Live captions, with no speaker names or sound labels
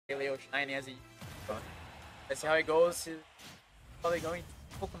Leo shining as he. Let's see how it goes. He's probably going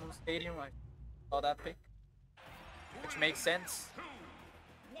to Pokemon Stadium. I saw that pick, which makes sense.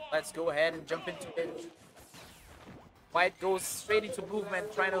 Let's go ahead and jump into it. White goes straight into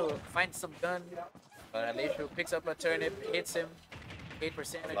movement, trying to find some gun. But Aleixo picks up a turnip, hits him.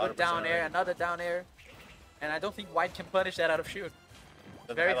 8%, a good down air, another down air. And I don't think White can punish that out of shield.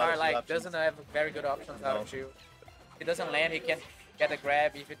 Very hard, like, doesn't have very good options out of shield. If he doesn't land, he can't get a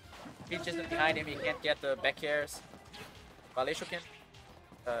grab. If it reaches behind him, he can't get the back airs. Aleixo can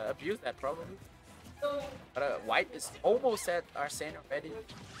abuse that probably. But White is almost at Arsene already.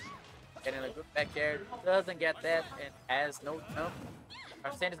 Getting a good back air, doesn't get that and has no jump.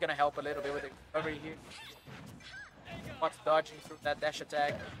 Arsene is gonna help a little bit with the recovery here. What's dodging through that dash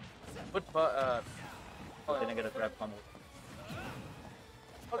attack. Good didn't get a grab combo.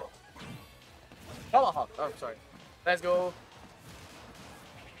 Tomahawk. Oh, sorry. Let's go.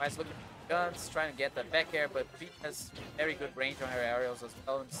 Nice looking guns, trying to get that back air, but Pete has very good range on her aerials as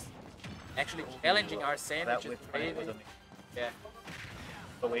well. It's actually challenging Arsene, which is crazy. Yeah.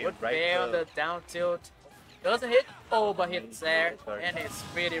 Good fail on the down tilt. Doesn't hit. Oh, but hits there, and it's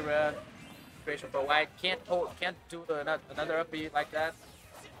pretty rough. Situation for White. Can't do another up B like that.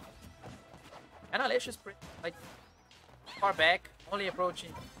 And Aleixo is pretty like far back, only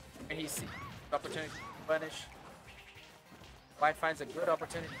approaching when he sees the opportunity to punish. White finds a good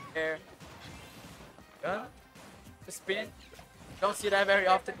opportunity there. Gun, the spin. Don't see that very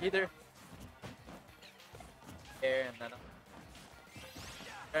often either. There and then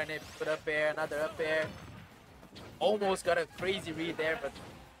turn it, put up air, another up air. Almost got a crazy read there, but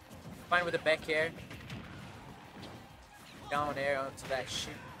fine with the back air. Down air onto that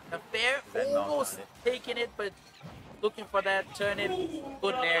shoot. Up there, almost taking it, but looking for that turnip.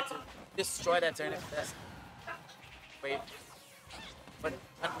 Good air to destroy that turnip. That's wait. But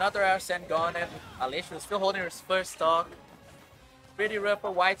another Arsene gone, and Aleixo is still holding his first stock. Pretty rough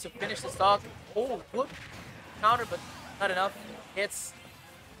for White to finish the stock. Oh, good counter, but not enough. Hits,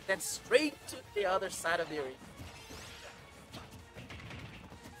 then straight to the other side of the arena.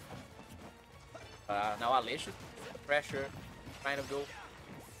 Now Aleixo, pressure, trying to go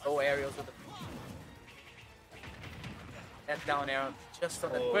low aerials with the that down arrow just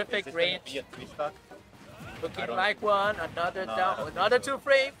on the perfect range. Looking like one, another down, another 2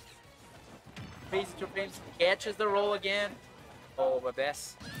 frame. Crazy 2 frames, catches the roll again. Oh, but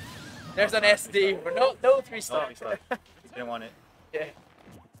there's an SD for no 3 stock. He didn't want it. Yeah.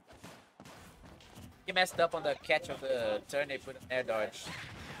 He messed up on the catch of the turnip with an air dodge.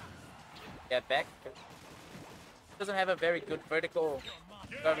 Get back. Doesn't have a very good vertical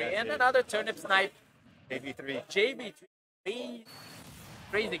recovery. And another turnip snipe. JB3. JB3.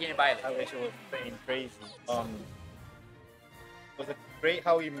 Crazy game by it. Aleixo was playing crazy. Was it great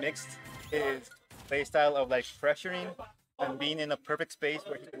how he mixed his playstyle of like pressuring and being in a perfect space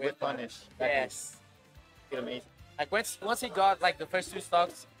where he could whip punish. Yes. Amazing. Like once he got like the first 2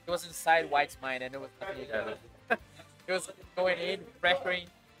 stocks, it was inside White's mind and it was nothing. He was going in, pressuring.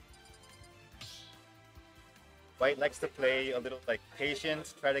 White likes to play a little like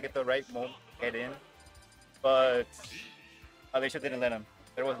patient, try to get the right moment to get in, but Aleixo didn't let him.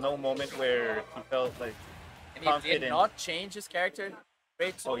 There was no moment where he felt like and confident. He did not change his character.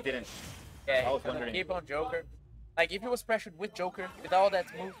 Great. Oh, he didn't. Yeah, I was wondering. Keep on Joker. Like if he was pressured with Joker, with all that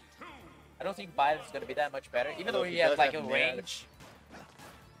move, I don't think Biden is gonna be that much better. Even though he has like a range.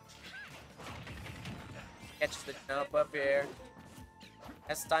 Catches the jump up here.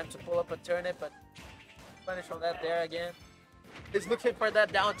 Has time to pull up a turnip, but punish on that there again. He's looking for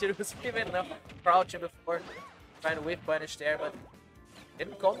that down tilt. He was even crouching before, trying to whip punish there, but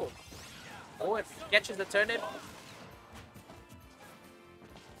didn't combo. Oh, it catches the turnip.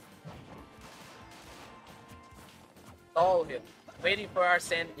 All hit. Waiting for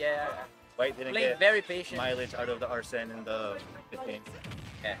Arsene. Yeah. White didn't Playing get very patient. mileage out of the Arsene in the 15.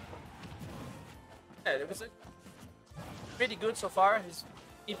 Yeah. Yeah, it was pretty good so far. He's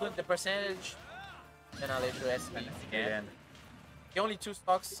even the percentage. Then Aleixo has again. The only 2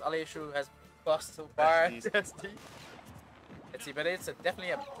 stocks Aleixo has lost so far. Let's see, but it's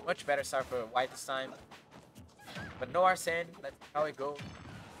definitely a much better start for White this time. But no Arsene. Let's see how it goes.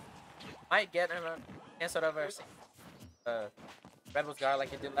 Might get him a chance out of Arsene. Red Bull's guard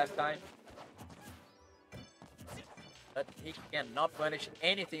like he did last time. But he cannot punish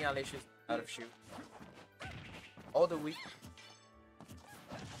anything Aleixo's out of shoot. All the weak.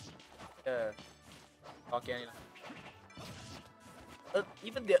 Okay.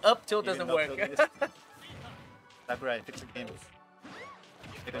 Even the up tilt doesn't work. Sakurai, fix the game.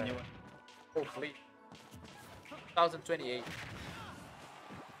 Get a new one. Hopefully. 2028.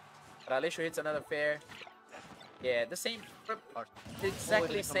 But Aleixo hits another fair. Yeah, the same,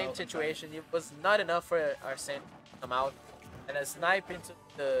 exactly same situation. It was not enough for Arsene to come out. And a snipe into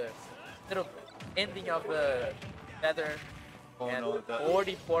the little ending of the feather. And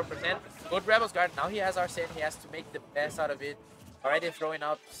 44%. Good Rebels guard. Now he has Arsene. He has to make the best out of it. Already throwing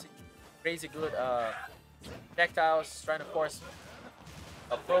out crazy good projectiles, trying to force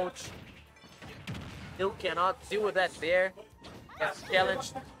approach. Still cannot deal with that there. Gets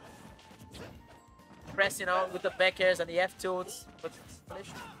challenged. Pressing out with the back airs and the F tilts, but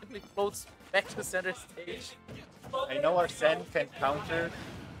Aleixo simply floats back to center stage. I know Arsene can counter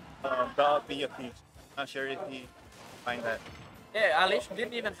the up B of Peach. Not sure if he find that. Yeah, Aleixo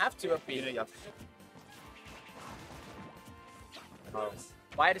didn't even have to up B. Yeah.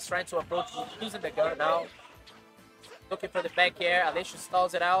 White is trying to approach using the gun now. Looking for the back air. Aleixo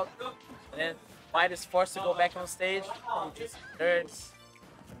stalls it out. And then White is forced to go back on stage. He just turns.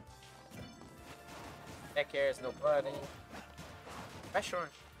 Back air is no buddy. Pressure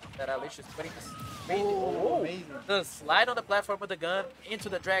that Aleixo is putting this. Amazing. The slide on the platform with the gun into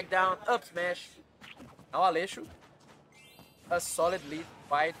the drag down, up smash. Now Aleixo. A solid lead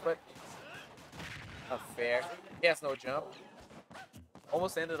fight, but not fair. He has no jump.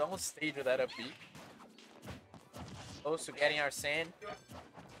 Almost ended on stage with that up B. Close to getting Arsene.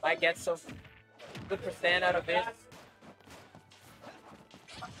 Might get some good percent out of it.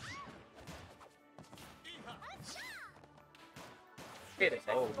 Wait a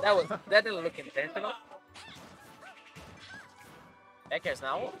second. That didn't look intentional. Back airs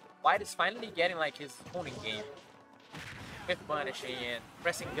now. White is finally getting like his owning game. With punishing and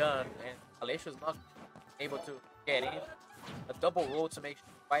pressing gun, and Aleixo is not able to get in. A double roll to make sure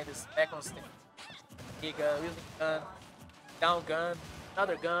White is back on stage. Giga using gun, down gun,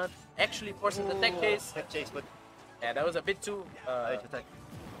 another gun, actually forcing the tech chase. Tech chase, but yeah, that was a bit too. That's a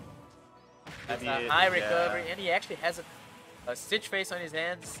Maybe high recovery, and he actually has a stitch face on his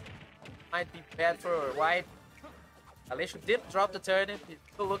hands. Might be bad for White. Aleixo didn't drop the turnip. He's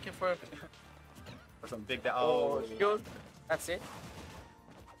still looking for some big shield. That's it.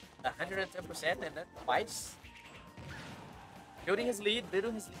 110%, and then White's building his lead,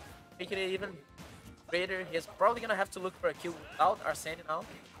 making it even greater. He's probably gonna have to look for a kill without Arsene now.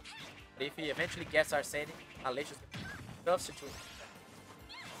 But if he eventually gets Arsene, Aleixo's gonna be in a tough situation.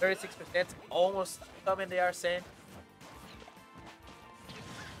 36%, almost coming the Arsene.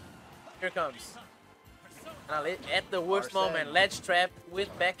 Here comes. And at the worst moment, ledge trap with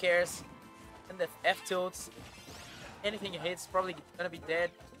back airs and the F tilts. Anything he hits probably gonna be dead.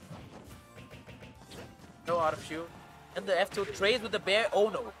 No out of shield. And the F tilt trades with the bear. Oh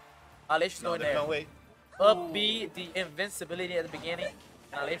no. Aleixo's going there. No way. Up B, the invincibility at the beginning.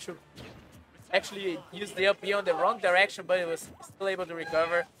 And Aleixo actually used the up B on the wrong direction, but it was still able to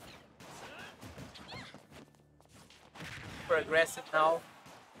recover. Super aggressive now.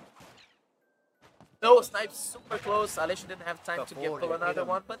 No, snipes super close. Aleixo didn't have time to pull another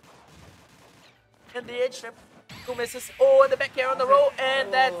one, but and the edge trap, 2 misses. Oh, and the back air on the roll,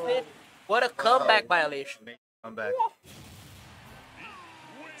 and that's it. What a comeback by Aleixo. Comeback.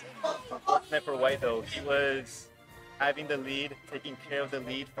 Unfortunate for White though. He was having the lead, taking care of the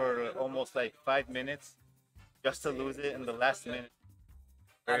lead for almost like 5 minutes, just to lose it in the last minute.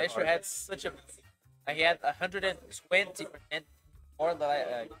 Aleixo had such a, he had 120% more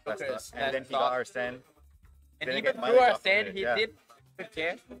than Joker's. And then he got Arsene. And even through Arsene, he did good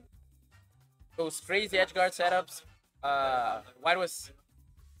care. Those crazy edge guard setups. White was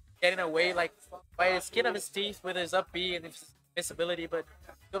getting away like by the skin of his teeth with his up B and his visibility, but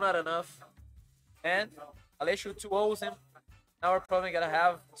still not enough. And Aleixo 2-0s him. Now we're probably gonna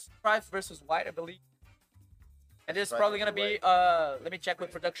have Strife versus White, I believe. And this is probably gonna be let me check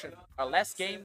with production. Our last game